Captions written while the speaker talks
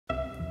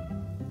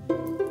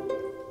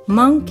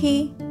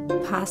Monkey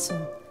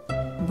Puzzle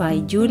by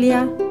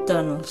Julia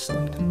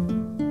Donaldson.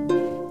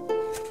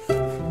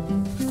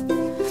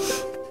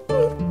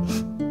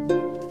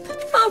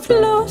 I've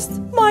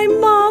lost my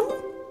mom.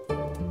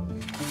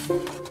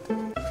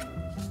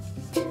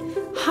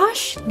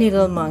 Hush,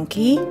 little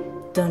monkey,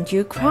 don't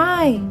you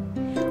cry.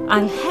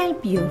 I'll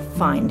help you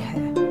find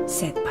her,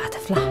 said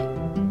Butterfly.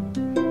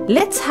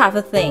 Let's have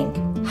a think.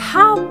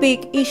 How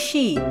big is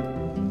she?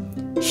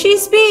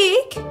 She's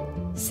big,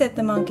 said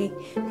the monkey.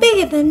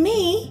 Bigger than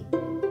me?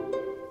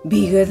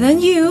 Bigger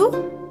than you?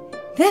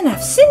 Then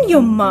I've seen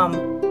your mom.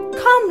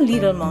 Come,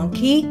 little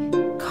monkey.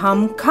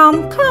 Come,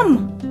 come,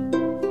 come.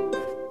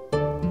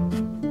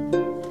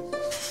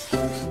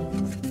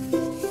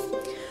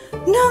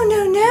 No,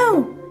 no,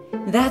 no.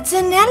 That's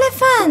an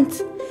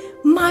elephant.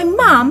 My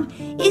mom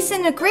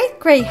isn't a great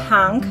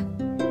greyhound.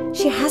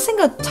 She hasn't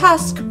got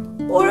tusk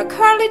or a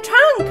curly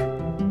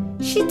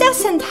trunk. She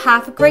doesn't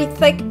have a great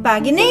thick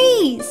baggy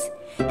knees.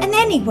 And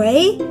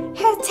anyway,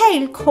 her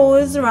tail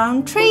coils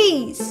around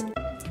trees.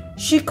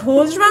 She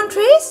coils around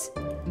trees?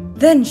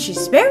 Then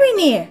she's very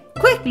near.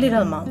 Quick,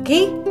 little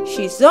monkey,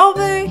 she's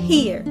over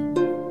here.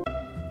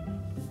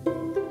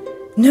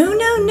 No,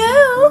 no,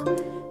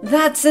 no,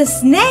 that's a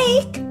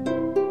snake.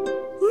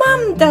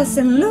 Mom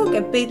doesn't look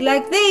a bit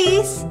like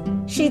this.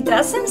 She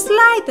doesn't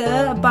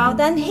slither about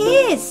and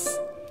hiss.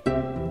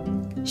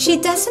 She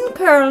doesn't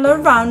curl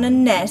around a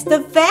nest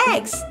of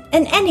eggs.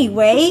 And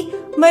anyway,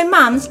 my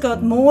mom's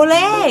got more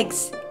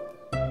legs.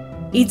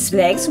 It's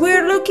legs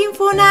we're looking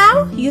for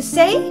now, you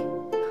say?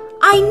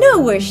 I know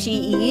where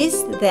she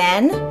is,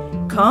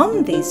 then.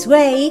 Come this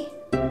way.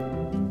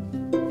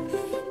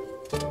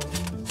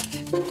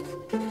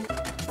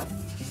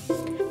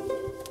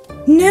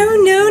 No,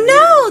 no,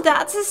 no,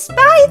 that's a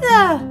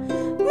spider.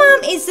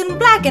 Mom isn't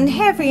black and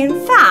hairy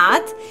and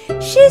fat.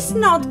 She's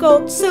not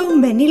got so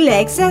many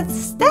legs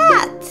as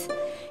that.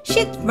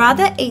 She'd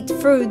rather eat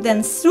fruit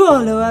than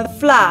swallow a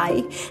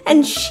fly.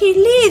 And she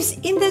lives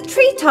in the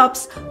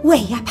treetops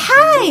way up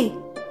high.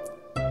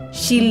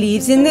 She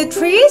lives in the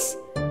trees?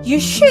 You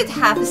should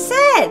have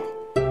said.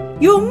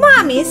 Your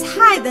mom is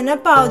hiding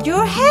about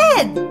your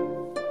head.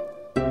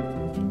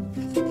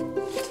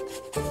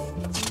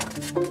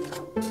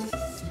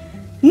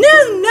 No,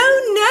 no,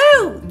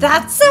 no,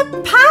 that's a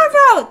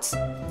parrot.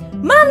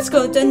 Mom's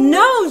got a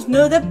nose,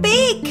 not a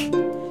beak.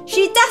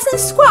 She doesn't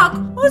squawk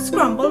or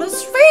scramble or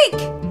shriek.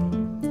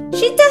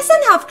 She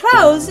doesn't have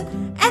claws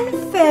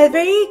and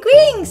feathery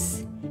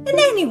wings. And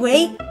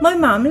anyway, my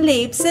mom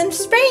lives in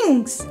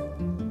springs.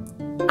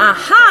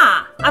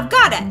 Aha! I've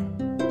got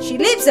it! She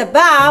lives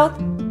about.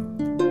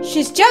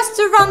 She's just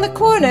around the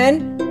corner,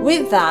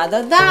 without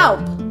a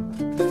doubt.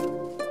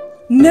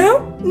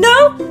 No,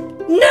 no,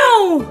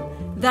 no!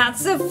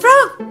 That's a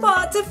frog!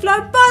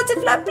 Butterfly,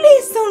 butterfly,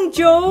 please don't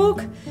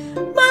joke!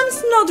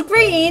 Mom's not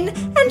green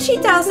and she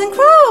doesn't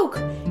croak.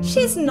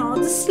 She's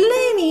not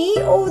slimy,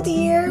 oh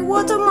dear,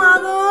 what a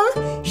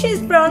muddle.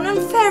 She's brown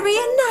and fairy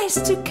and nice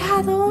to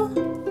cuddle.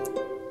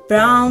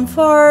 Brown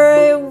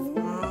for...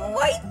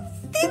 Why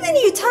didn't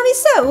you tell me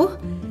so?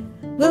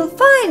 We'll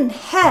find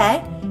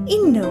her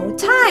in no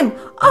time.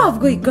 Off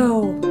we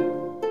go.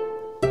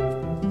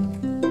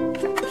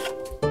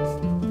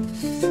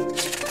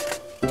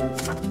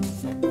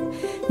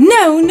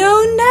 No,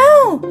 no,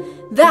 no!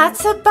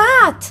 That's a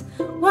bat!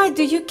 Why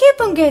do you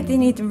keep on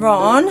getting it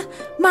wrong?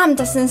 Mom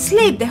doesn't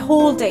sleep the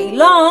whole day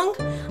long.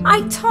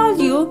 I told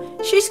you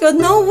she's got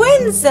no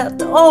wings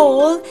at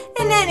all.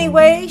 And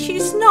anyway,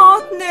 she's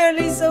not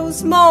nearly so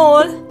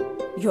small.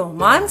 Your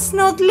mom's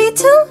not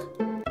little?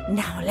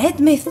 Now let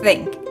me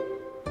think.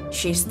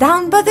 She's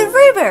down by the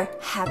river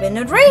having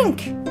a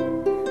drink.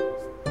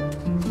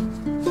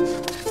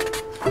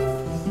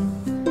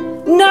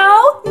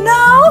 No,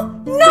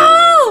 no,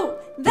 no!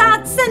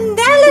 That's an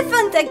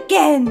elephant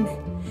again!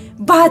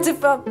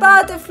 Butterfly,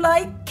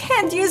 butterfly,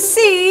 can't you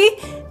see?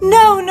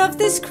 None of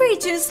these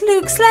creatures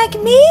looks like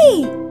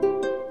me.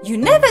 You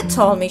never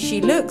told me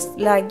she looks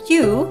like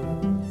you.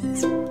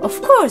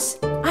 Of course,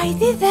 I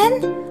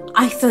didn't.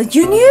 I thought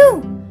you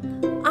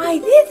knew. I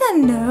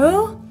didn't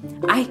know.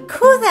 I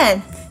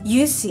couldn't,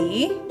 you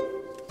see.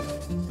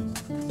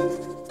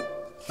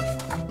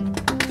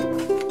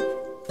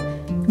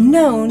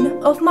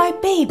 None of my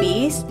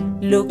babies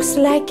looks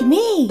like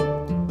me.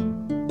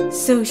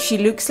 So she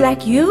looks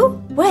like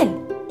you? Well,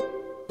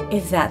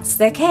 if that's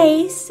the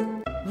case,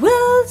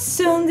 we'll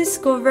soon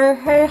discover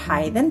her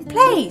hiding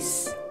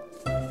place.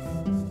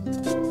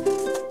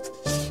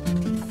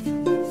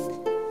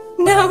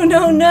 No,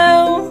 no,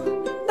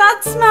 no,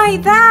 that's my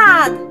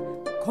dad.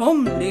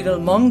 Come, little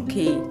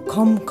monkey,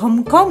 come,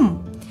 come,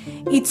 come.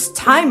 It's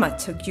time I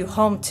took you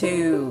home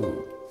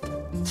to